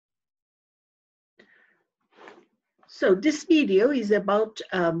So this video is about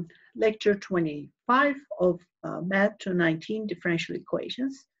lecture 25 of Math 219 differential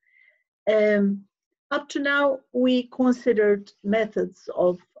equations. Up to now, we considered methods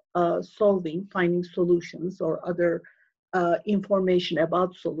of solving, finding solutions or other information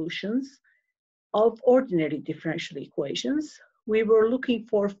about solutions of ordinary differential equations. We were looking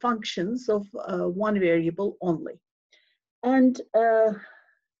for functions of one variable only. And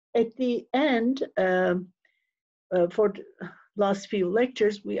at the end, for the last few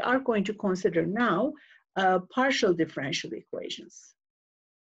lectures, we are going to consider now partial differential equations.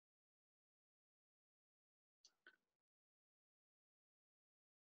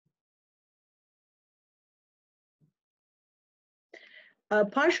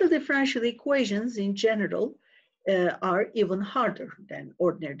 Partial differential equations in general are even harder than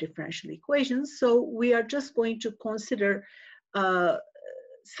ordinary differential equations. So we are just going to consider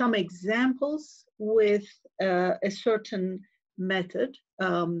some examples with a certain method,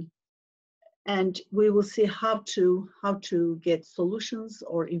 and we will see how to get solutions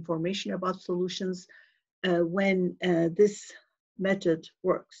or information about solutions when this method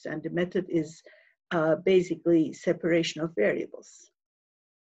works. And the method is basically separation of variables.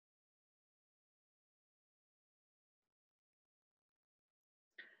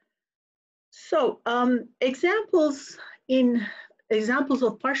 So examples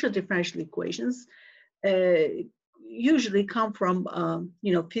of partial differential equations usually come from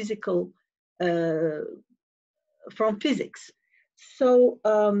from physics. So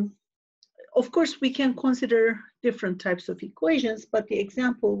of course we can consider different types of equations, but the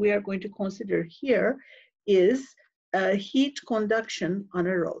example we are going to consider here is heat conduction on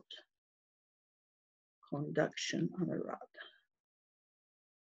a rod. Conduction on a rod.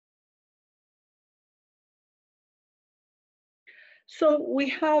 So we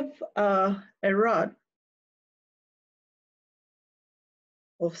have a rod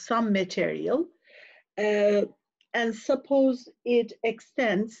of some material, and suppose it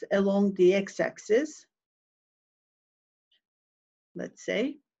extends along the x-axis, let's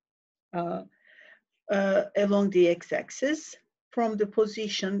say, along the x-axis from the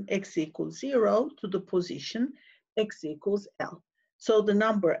position x equals 0 to the position x equals L. So the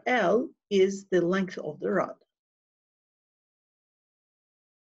number L is the length of the rod.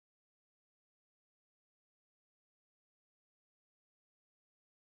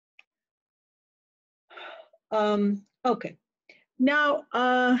 Okay, now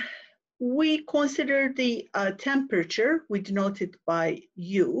we consider the temperature, we denote it by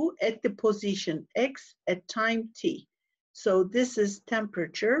U, at the position X at time T. So this is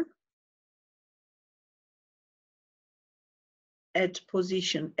temperature at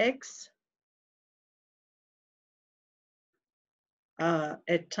position X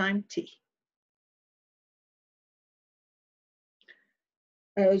at time T.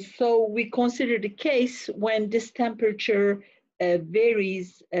 So we consider the case when this temperature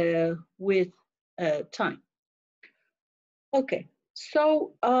varies with time. Okay,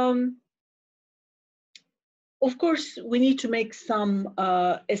 so of course we need to make some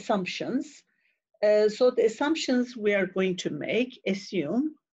assumptions. So the assumptions we are going to make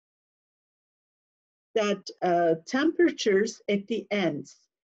assume that temperatures at the ends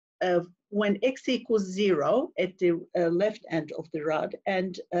of when x equals 0 at the left end of the rod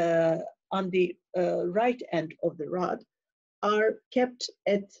and on the right end of the rod are kept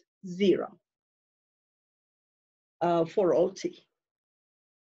at 0 for all t.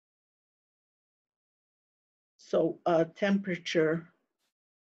 So temperature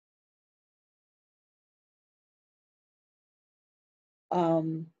at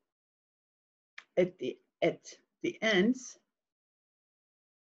the ends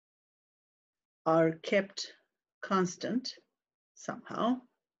are kept constant somehow.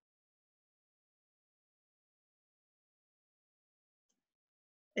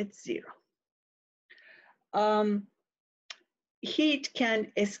 At 0. Heat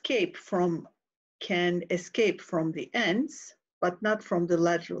can escape from the ends, but not from the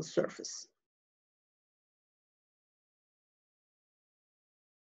lateral surface.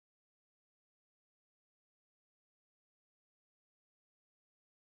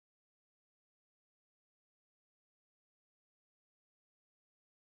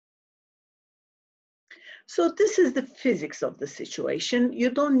 So this is the physics of the situation. You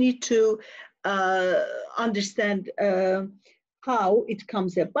don't need to understand how it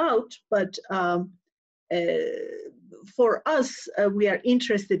comes about, but for us, we are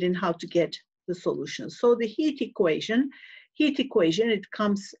interested in how to get the solution. So the heat equation, it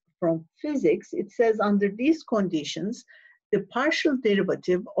comes from physics. It says under these conditions, the partial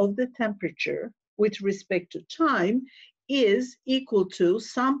derivative of the temperature with respect to time is equal to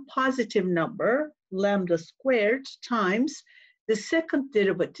some positive number, lambda squared, times the second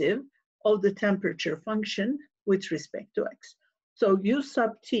derivative of the temperature function with respect to x. So u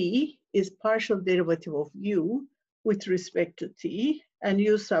sub t is partial derivative of u with respect to t, and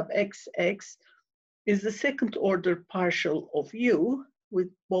u sub xx is the second order partial of u with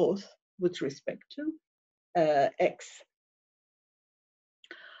both with respect to x.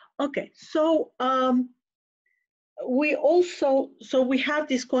 Okay, so we have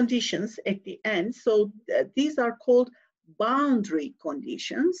these conditions at the end. So these are called boundary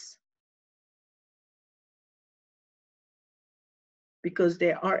conditions because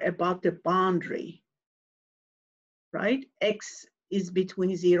they are about the boundary, right? X is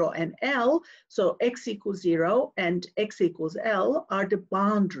between 0 and L, so x equals 0 and x equals L are the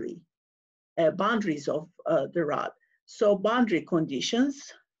boundaries of the rod. So boundary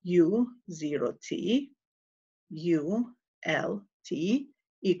conditions, U 0T, U L T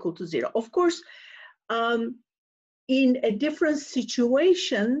equal to 0. Of course, in a different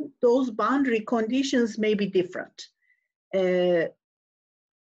situation, those boundary conditions may be different.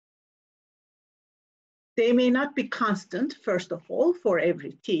 They may not be constant, first of all, for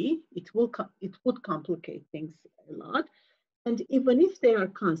every t. It would complicate things a lot. And even if they are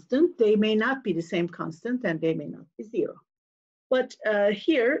constant, they may not be the same constant and they may not be 0. But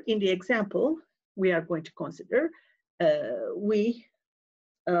here in the example we are going to consider, we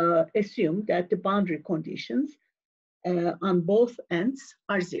assume that the boundary conditions on both ends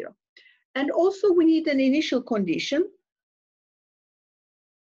are 0. And also we need an initial condition.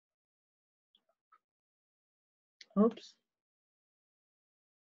 Oops.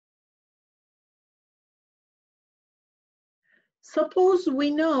 Suppose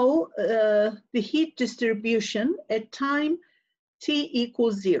we know the heat distribution at time t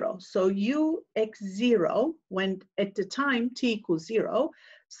equals 0. So ux0, when at the time t equals 0,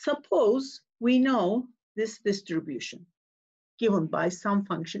 suppose we know this distribution given by some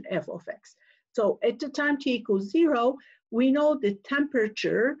function f of x. So at the time t equals 0, we know the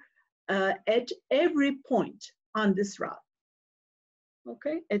temperature at every point on this rod,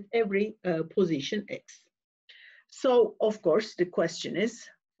 okay, at every position x. So of course the question is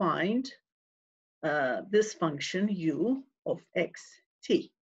find this function u of xt.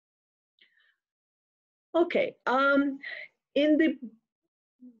 Okay, in the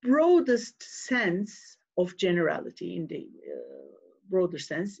broadest sense of generality, in the broader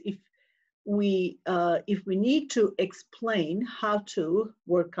sense, if we need to explain how to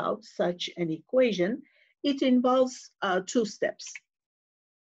work out such an equation, it involves 2 steps.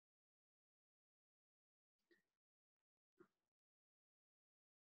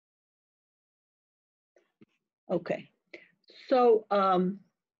 Okay, so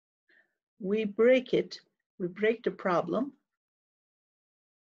we break the problem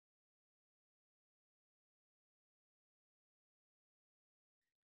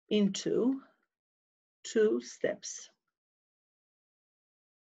into 2 steps.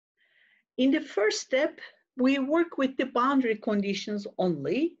 In the first step, we work with the boundary conditions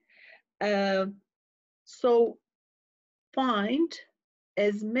only. So find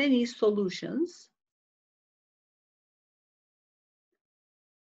as many solutions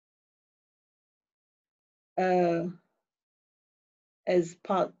as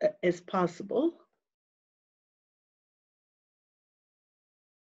possible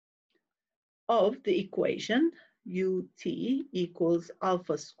of the equation ut equals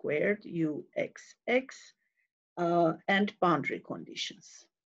alpha squared uxx and boundary conditions.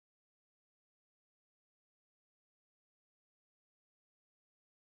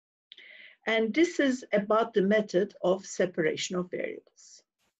 And this is about the method of separation of variables.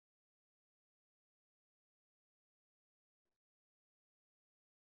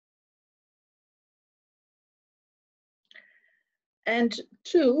 And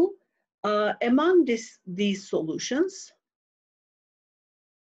 2, among these solutions,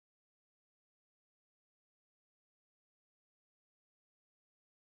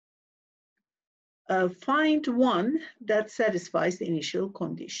 find one that satisfies the initial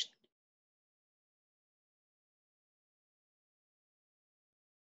condition.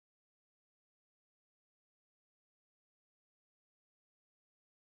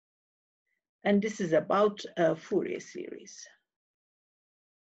 And this is about Fourier series.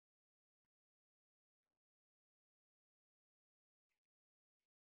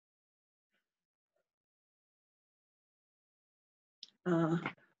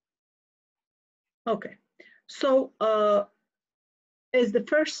 Okay, so as the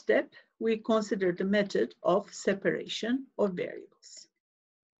first step, we consider the method of separation of variables.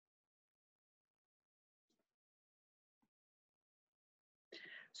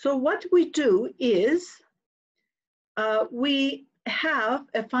 So what we do is we have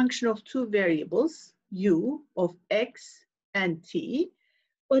a function of two variables, u of x and t,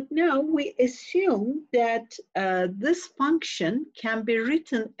 but now we assume that this function can be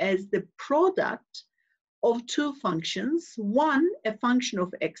written as the product of two functions, one a function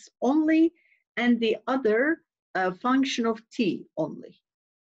of x only, and the other a function of t only.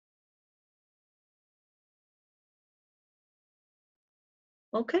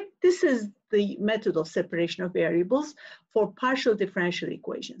 Okay, this is the method of separation of variables for partial differential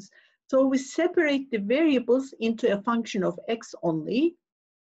equations. So we separate the variables into a function of x only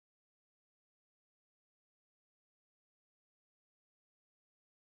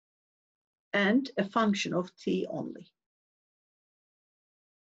and a function of t only.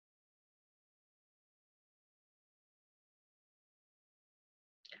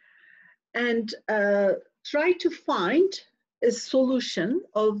 And try to find a solution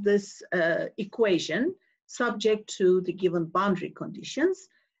of this equation subject to the given boundary conditions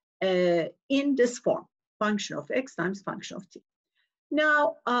in this form, function of x times function of t.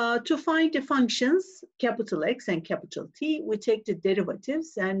 Now, to find the functions, capital X and capital T, we take the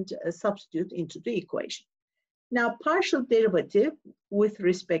derivatives and substitute into the equation. Now, partial derivative with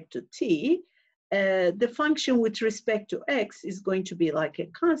respect to t, the function with respect to x is going to be like a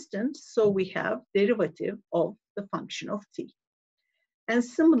constant, so we have derivative of the function of t. And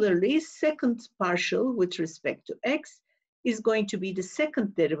similarly, second partial with respect to x is going to be the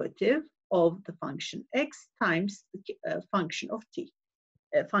second derivative of the function x times the function of t.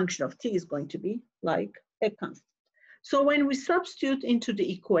 A function of t is going to be like a constant. So when we substitute into the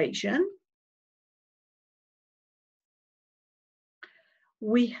equation,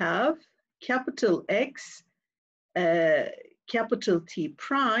 we have capital X, capital T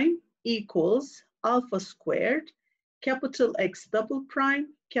prime equals alpha squared, capital X double prime,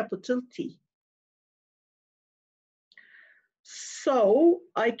 capital T. So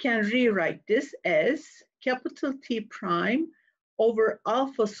I can rewrite this as capital T prime over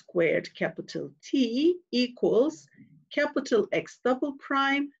alpha squared capital T equals capital X double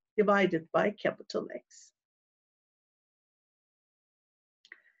prime divided by capital X.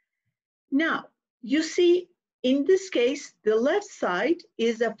 Now, you see, in this case, the left side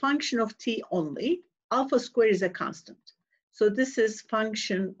is a function of t only. Alpha squared is a constant. So this is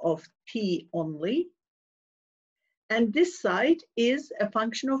function of t only. And this side is a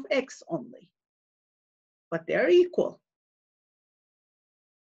function of x only. But they're equal.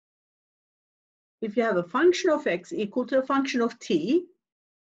 If you have a function of x equal to a function of t,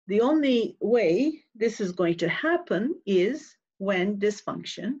 the only way this is going to happen is when this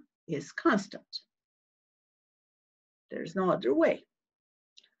function is constant. There's no other way,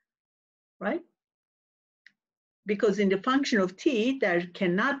 right? Because in the function of t, there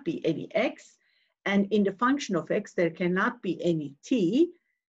cannot be any x, and in the function of x, there cannot be any t,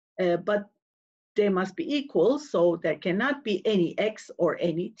 but they must be equal, so there cannot be any x or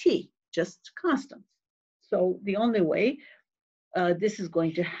any t, just constants. So the only way this is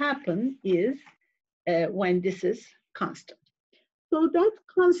going to happen is when this is constant. So that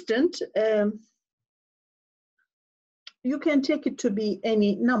constant, you can take it to be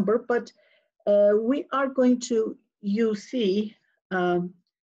any number, but we are going to, you see,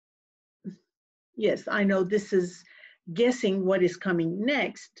 yes, I know this is guessing what is coming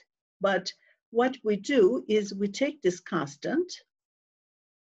next, but what we do is we take this constant,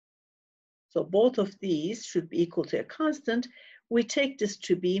 so both of these should be equal to a constant, we take this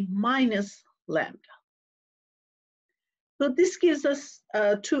to be minus lambda. So this gives us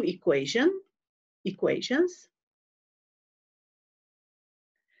two equations.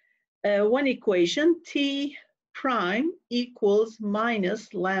 One equation, t prime equals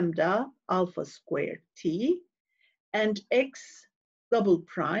minus lambda alpha squared t, and x double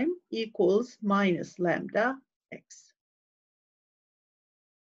prime equals minus lambda x.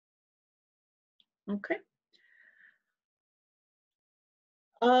 Okay.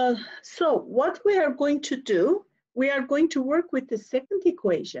 So what we are going to do, we are going to work with the second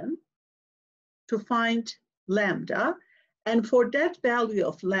equation to find lambda. And for that value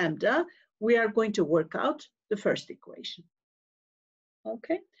of lambda, we are going to work out the first equation.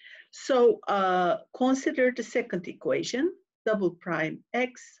 Okay, so consider the second equation, double prime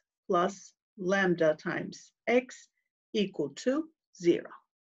x plus lambda times x equal to 0.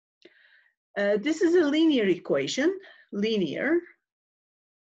 This is a linear equation, linear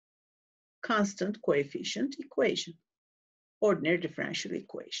constant coefficient equation, ordinary differential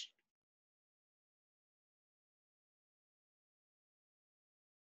equation.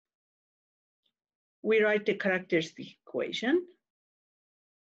 We write the characteristic equation.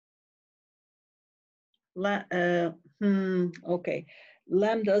 Okay,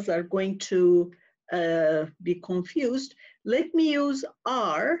 lambdas are going to be confused. Let me use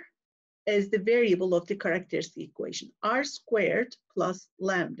r as the variable of the characteristic equation. R squared plus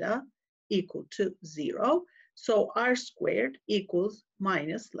lambda equal to 0. So r squared equals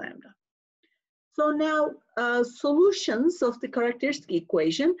minus lambda. So now solutions of the characteristic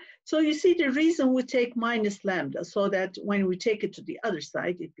equation. So you see the reason we take minus lambda, so that when we take it to the other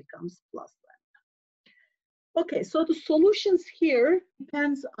side, it becomes plus lambda. Okay, so the solutions here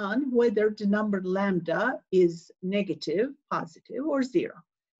depends on whether the number lambda is negative, positive, or 0.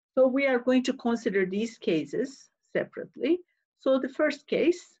 So we are going to consider these cases separately. So the first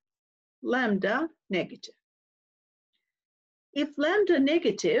case, lambda negative. If lambda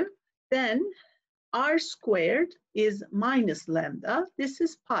negative, then r squared is minus lambda. This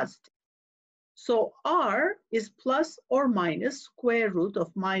is positive. So r is plus or minus square root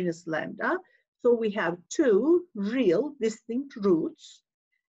of minus lambda. So we have two real distinct roots.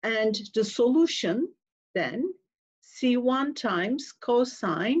 And the solution then, C1 times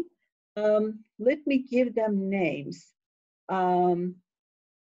cosine, let me give them names.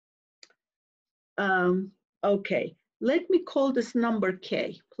 Okay, let me call this number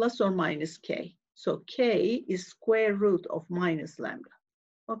k, plus or minus k. So k is square root of minus lambda,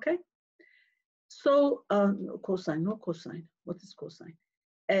 okay? So, no cosine, no cosine. What is cosine?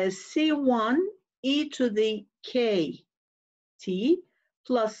 C1 e to the k t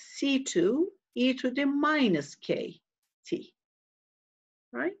plus C2 e to the minus k t,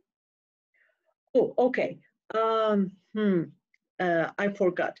 right? Oh, okay. I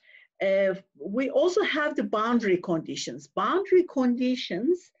forgot. We also have the boundary conditions. Boundary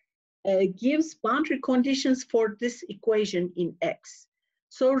conditions gives boundary conditions for this equation in X.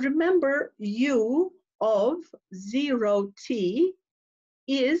 So remember, U of 0t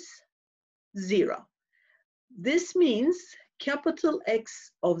is 0. This means capital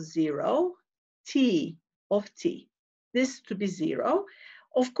X of 0, t of t, this to be 0.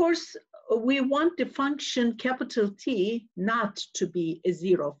 Of course, we want the function capital T not to be a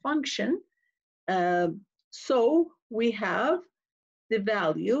 0 function. So we have the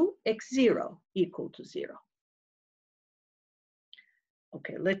value x0 equal to 0.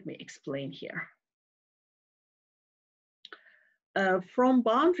 Okay, let me explain here. From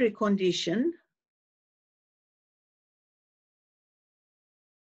boundary condition,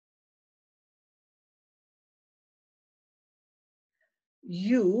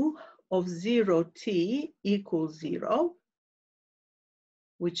 U of 0t equals 0,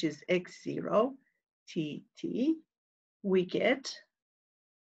 which is x0 tt, we get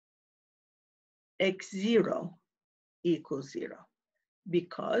x0 equals 0,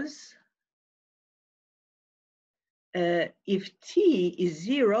 because if t is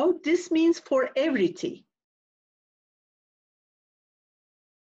 0, this means for every t.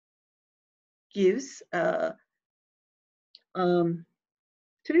 Gives a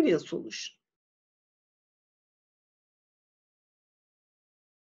trivial solution.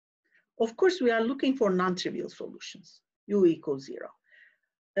 Of course, we are looking for non-trivial solutions, u equals 0.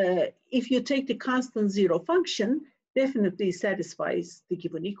 If you take the constant 0 function, definitely satisfies the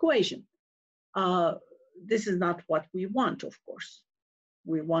given equation. This is not what we want, of course.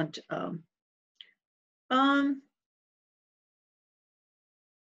 We want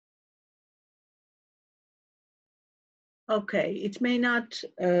okay, it may not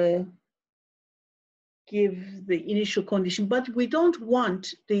give the initial condition, but we don't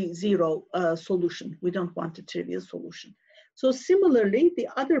want the 0 solution. We don't want a trivial solution. So similarly, the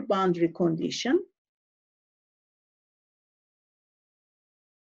other boundary condition,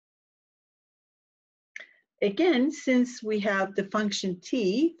 again, since we have the function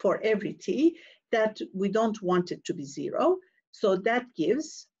t for every t, that we don't want it to be 0, so that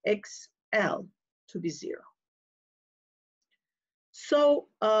gives xl to be 0. So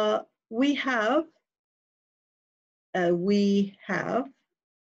we have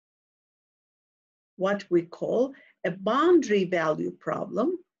what we call a boundary value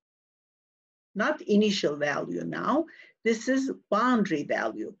problem, not initial value now. This is boundary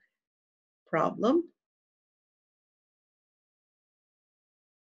value problem.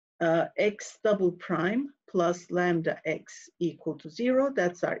 X double prime plus lambda x equal to 0.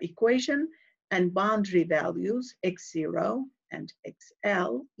 That's our equation. And boundary values x0 and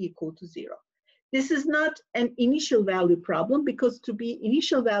xl equal to 0. This is not an initial value problem, because to be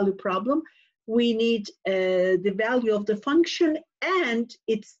initial value problem, we need the value of the function and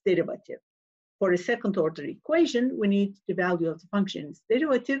its derivative. For a second order equation, we need the value of the function and its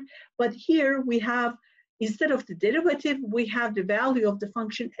derivative. But here we have instead of the derivative, we have the value of the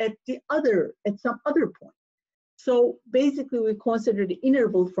function at some other point. So basically, we consider the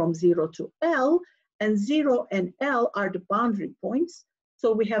interval from 0 to L, and 0 and L are the boundary points.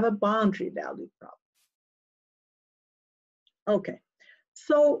 So we have a boundary value problem. Okay,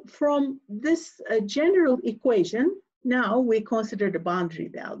 so from this general equation, now we consider the boundary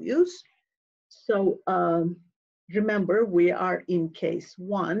values. So remember, we are in case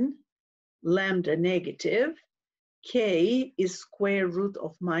 1, lambda negative. K is square root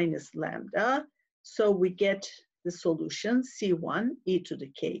of minus lambda. So we get the solution C1 e to the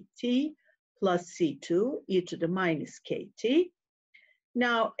kt plus C2 e to the minus kt.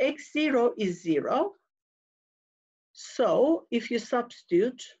 Now x0 is 0. So if you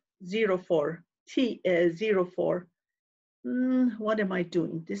substitute 0 for t, 0 for, what am I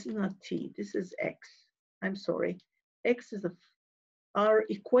doing? This is not t, this is x. I'm sorry. X is our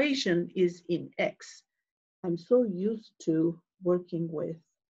equation is in x. I'm so used to working with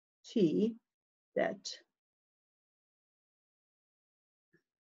t that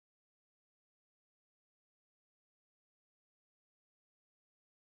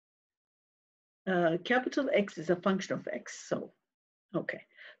capital X is a function of x. So, okay.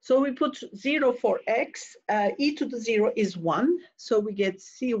 So we put 0 for x. E to the 0 is 1. So we get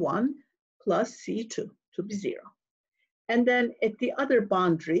C1 plus C2 to be 0. And then at the other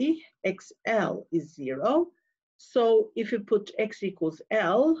boundary, XL is 0. So if you put x equals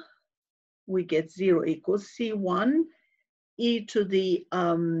L, we get 0 equals C1 e to the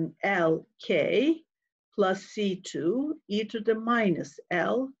LK plus C2 e to the minus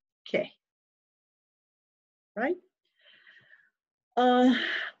LK, right?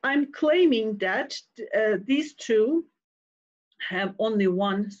 I'm claiming that these two have only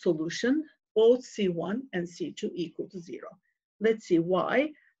one solution, both C1 and C2 equal to 0. Let's see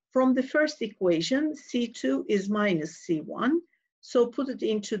why. From the first equation, C2 is minus C1. So put it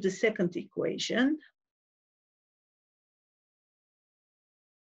into the second equation.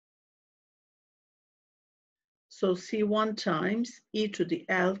 So C1 times e to the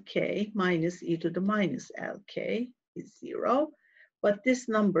LK minus e to the minus LK is 0. But this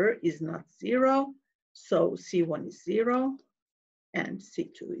number is not 0. So C1 is 0 and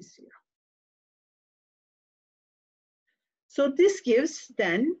C2 is 0. So this gives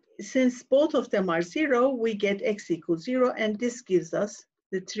then, since both of them are 0, we get x equals 0, and this gives us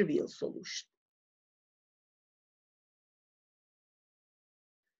the trivial solution.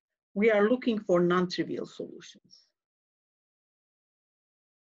 We are looking for non-trivial solutions.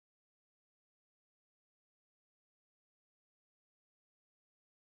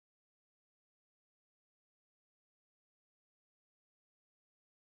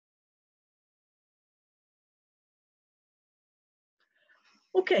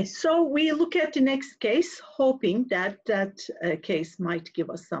 Okay, so we look at the next case, hoping that that case might give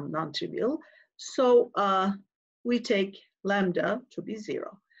us some non-trivial. So we take lambda to be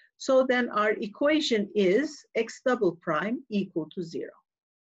 0. So then our equation is x double prime equal to 0.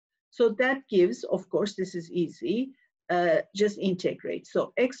 So that gives, of course, this is easy, just integrate.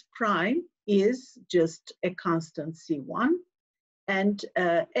 So x prime is just a constant C1, and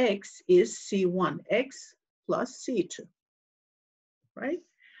x is C1x plus C2. Right?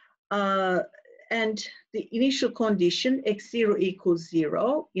 And the initial condition x0 equals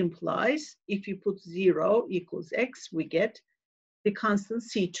 0 implies if you put 0 equals x, we get the constant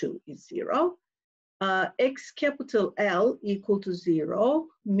C2 is 0. X capital L equal to 0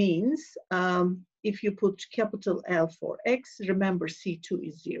 means if you put capital L for x, remember C2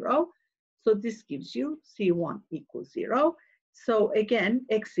 is 0. So this gives you C1 equals 0. So again,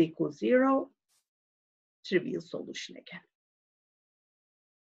 x equals 0, trivial solution again.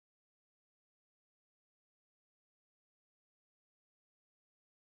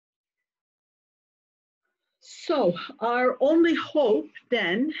 So our only hope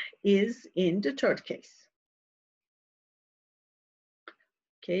then is in the third case.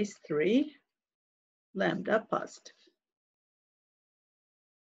 Case 3, lambda positive.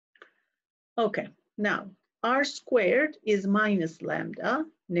 Okay, now r squared is minus lambda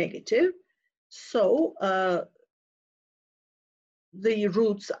negative. So the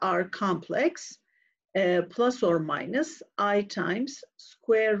roots are complex, plus or minus I times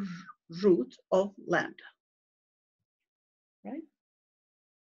square root of lambda. Right?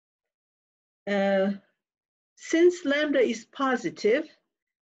 Since lambda is positive,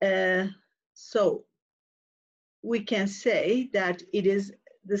 so we can say that it is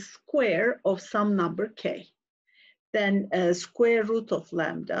the square of some number k. Then square root of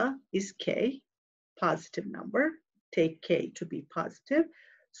lambda is k, positive number. Take k to be positive.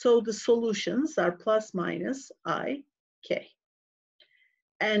 So the solutions are plus minus I, k.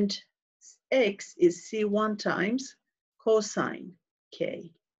 And x is C1 times cosine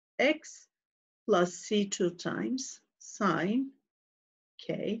k x plus C2 times sine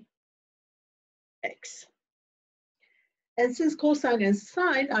k x. And since cosine and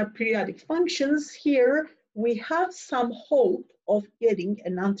sine are periodic functions, here we have some hope of getting a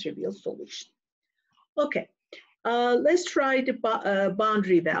non-trivial solution. Okay, let's try the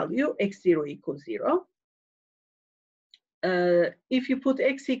boundary value, x0 equals 0. If you put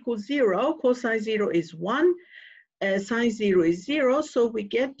x equals 0, cosine 0 is 1, sine 0 is 0, so we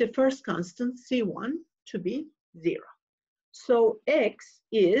get the first constant, C1, to be 0. So x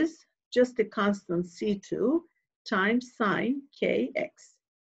is just the constant C2 times sine kx.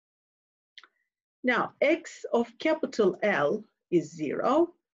 Now, x of capital L is 0,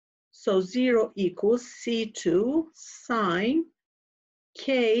 so 0 equals C2 sine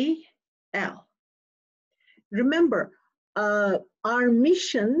KL. Remember, our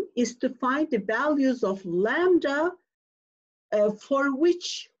mission is to find the values of lambda for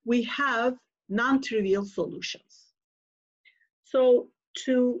which we have non-trivial solutions. So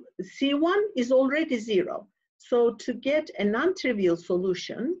to C1 is already 0. So to get a non-trivial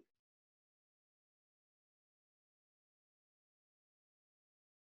solution,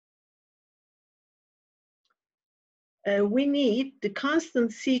 we need the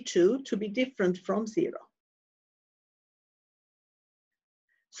constant C2 to be different from 0.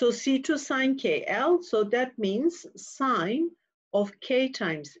 So C2 sine KL, so that means sine of K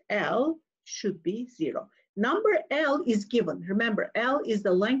times L should be 0. Number L is given. Remember, L is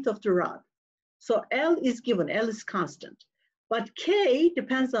the length of the rod. So L is given, L is constant. But K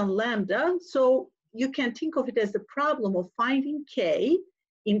depends on lambda, so you can think of it as the problem of finding K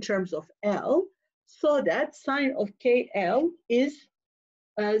in terms of L, so that sine of KL is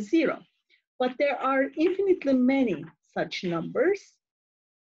 0. But there are infinitely many such numbers.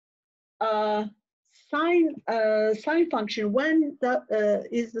 Sine function, when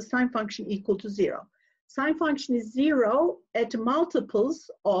is the sine function equal to 0? Sine function is 0 at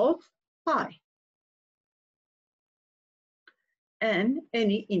multiples of pi and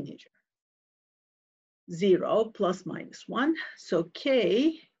any integer. 0 plus minus 1, so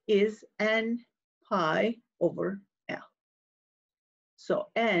k is n pi over L. So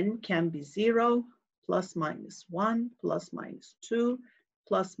n can be 0, plus minus 1, plus minus 2,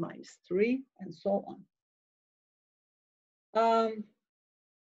 plus minus 3, and so on.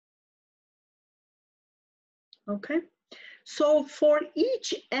 Okay, so for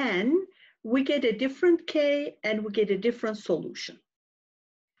each n, we get a different k and we get a different solution.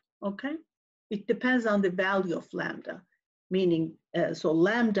 Okay, it depends on the value of lambda, meaning, so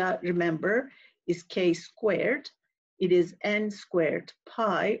lambda, remember, is k squared. It is n squared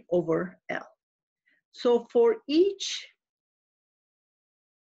pi over L. So for each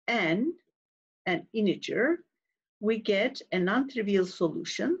n, an integer, we get a non-trivial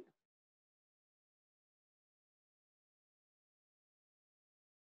solution.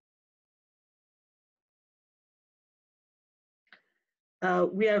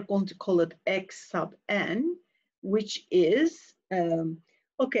 We are going to call it x sub n, which is,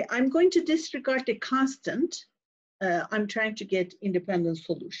 okay, I'm going to disregard the constant. I'm trying to get independent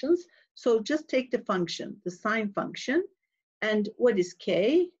solutions. So just take the function, the sine function, and what is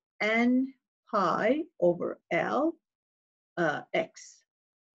k? N pi over L x.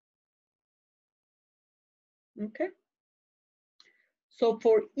 Okay. So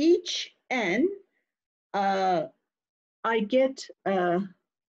for each n, I get a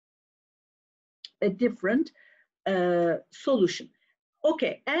different solution.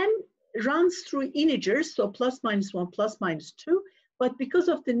 Okay, n runs through integers, so plus minus 1, plus minus 2, but because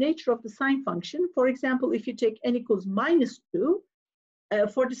of the nature of the sine function, for example, if you take n equals minus 2,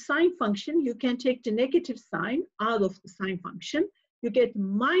 for the sine function, you can take the negative sign out of the sine function. You get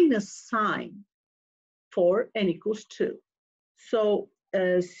minus sine for n equals 2. So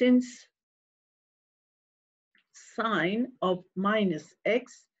since sine of minus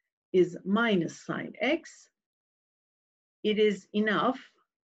x is minus sine x, it is enough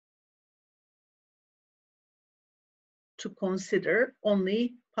to consider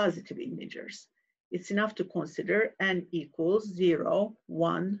only positive integers. It's enough to consider n equals 0,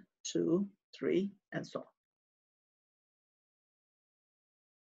 1, 2, 3, and so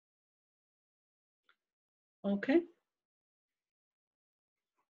on. Okay.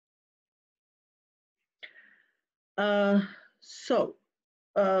 So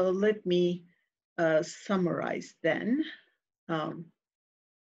let me summarize then.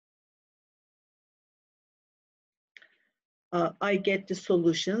 I get the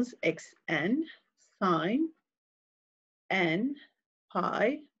solutions xn sine n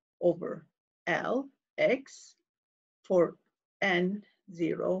pi over L x for n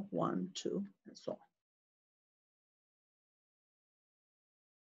 0, 1, 2, and so on.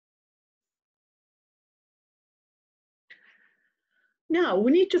 Now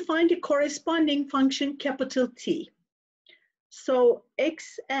we need to find the corresponding function capital T. So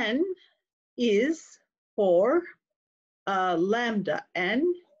xn is for lambda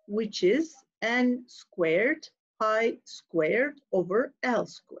n, which is n squared pi squared over L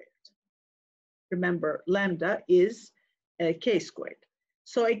squared. Remember, lambda is k squared.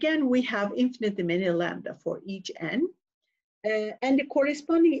 So again, we have infinitely many lambda for each n. And the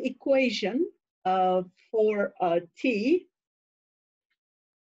corresponding equation for t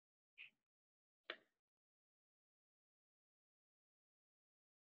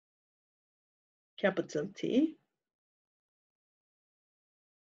capital T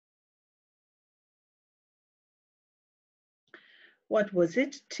what was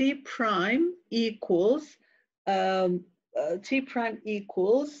it? T prime equals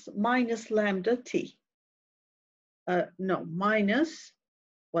minus lambda t. No, minus,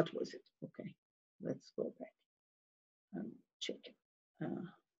 what was it? Okay, let's go back and check it.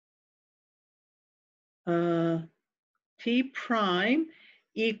 T prime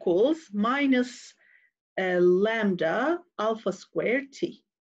equals minus lambda alpha squared t.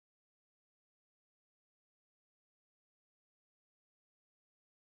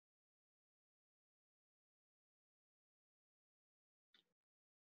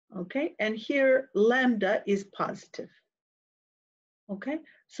 Okay, and here lambda is positive. Okay,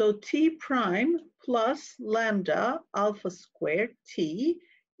 so t prime plus lambda alpha squared t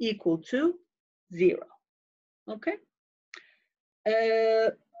equal to 0. Okay.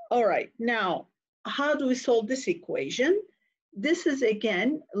 All right, now how do we solve this equation? This is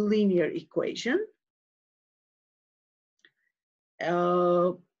again a linear equation.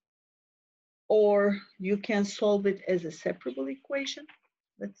 Or you can solve it as a separable equation.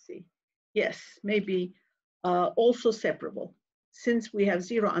 Let's see. Yes, maybe also separable. Since we have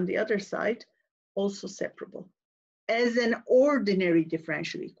 0 on the other side, also separable as an ordinary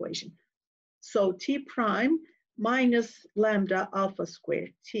differential equation. So t prime minus lambda alpha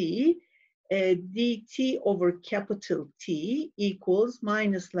squared t dt over capital T equals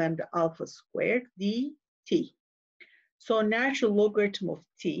minus lambda alpha squared dt. So natural logarithm of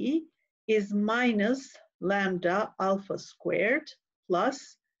t is minus lambda alpha squared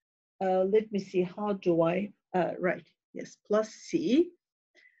plus, let me see, how do I, right, yes, plus c.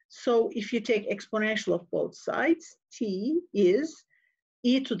 So if you take exponential of both sides, t is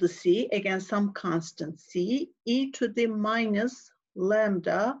e to the c, again, some constant c, e to the minus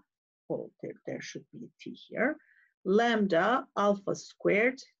lambda, oh, there should be a t here, lambda alpha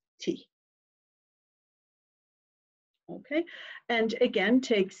squared t. Okay, and again,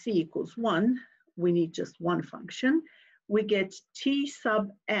 take c equals 1. We need just one function. We get t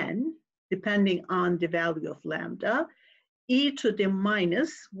sub n, depending on the value of lambda, e to the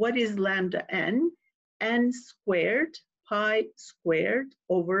minus, what is lambda n? N squared pi squared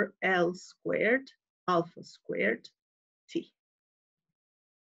over L squared alpha squared t.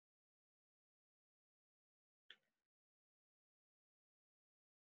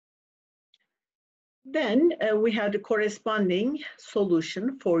 Then we have the corresponding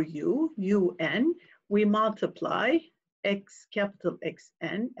solution for u, un. We multiply x, capital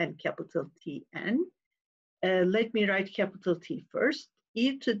Xn and capital Tn. Let me write capital T first.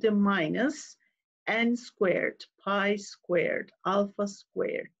 E to the minus n squared pi squared alpha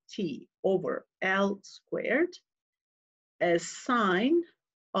squared t over L squared as sine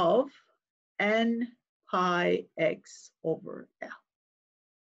of n pi x over L.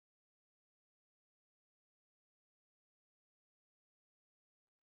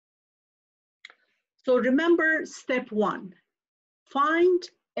 So remember step 1, find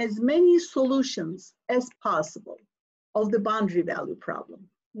as many solutions as possible of the boundary value problem.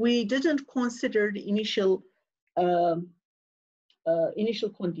 We didn't consider the initial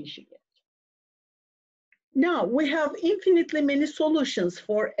condition yet. Now we have infinitely many solutions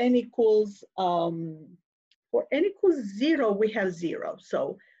for n equals 0, we have 0.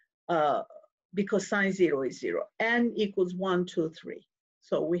 So because sine 0 is 0, n equals 1, 2, 3.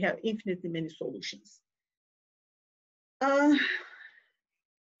 So we have infinitely many solutions.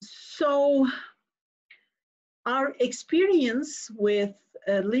 So our experience with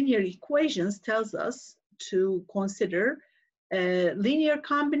linear equations tells us to consider linear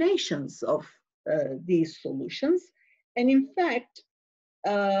combinations of these solutions. And in fact,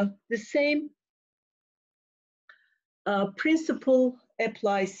 the same Principle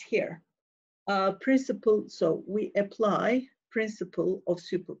applies here. Principle, so we apply principle of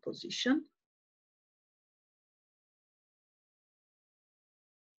superposition.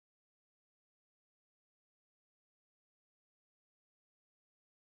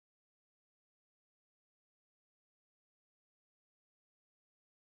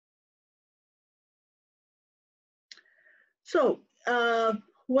 So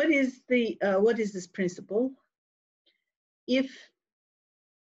what is this principle? If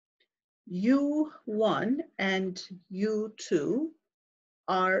U1 and U2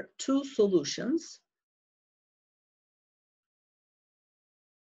 are two solutions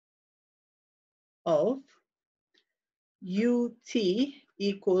of UT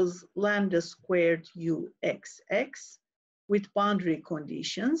equals lambda squared UXX with boundary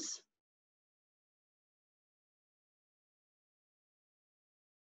conditions,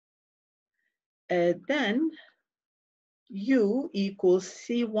 then U equals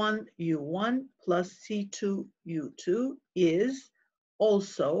C1 U1 plus C2 U2 is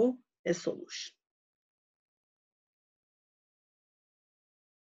also a solution.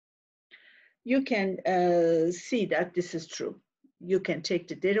 You can see that this is true. You can take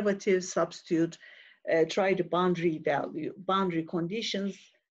the derivative, substitute, try the boundary conditions.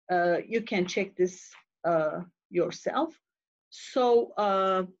 You can check this yourself.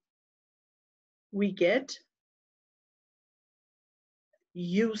 So we get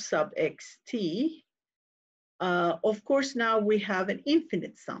U sub xt. Of course, now we have an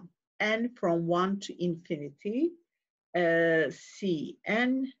infinite sum, n from 1 to infinity,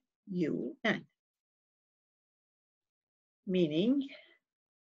 Cn un, meaning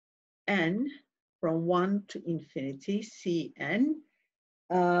n from 1 to infinity, Cn,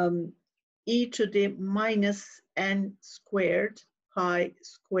 e to the minus n squared pi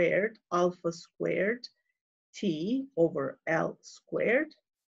squared alpha squared t over L squared,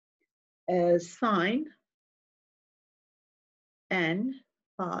 sine n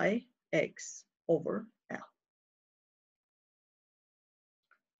pi x over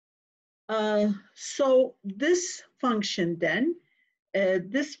L. So this function then,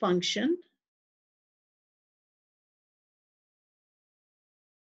 this function,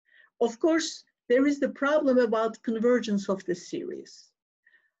 of course, there is the problem about convergence of the series.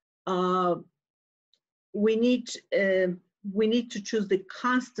 We need to choose the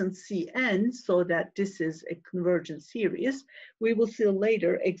constant Cn so that this is a convergent series. We will see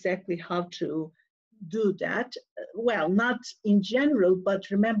later exactly how to do that. Well, not in general, but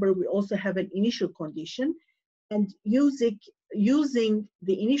remember we also have an initial condition, and using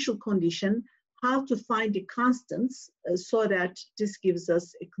the initial condition, how to find the constants so that this gives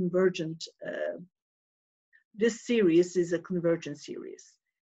us a convergent, this series is a convergent series.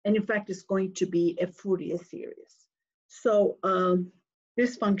 And in fact, it's going to be a Fourier series. So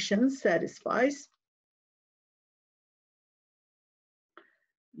this function satisfies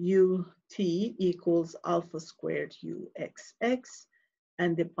ut equals alpha squared uxx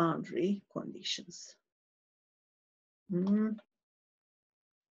and the boundary conditions.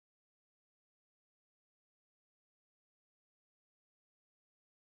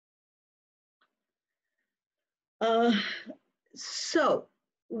 So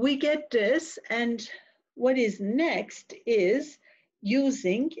we get this, and what is next is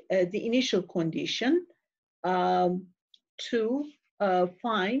using the initial condition to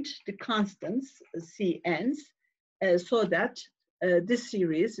find the constants, Cn's, so that this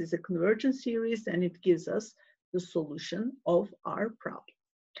series is a convergent series and it gives us the solution of our problem.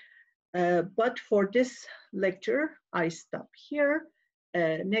 But for this lecture, I stop here.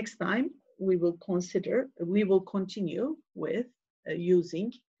 Next time, we will continue with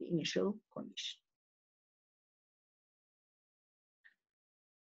using the initial condition.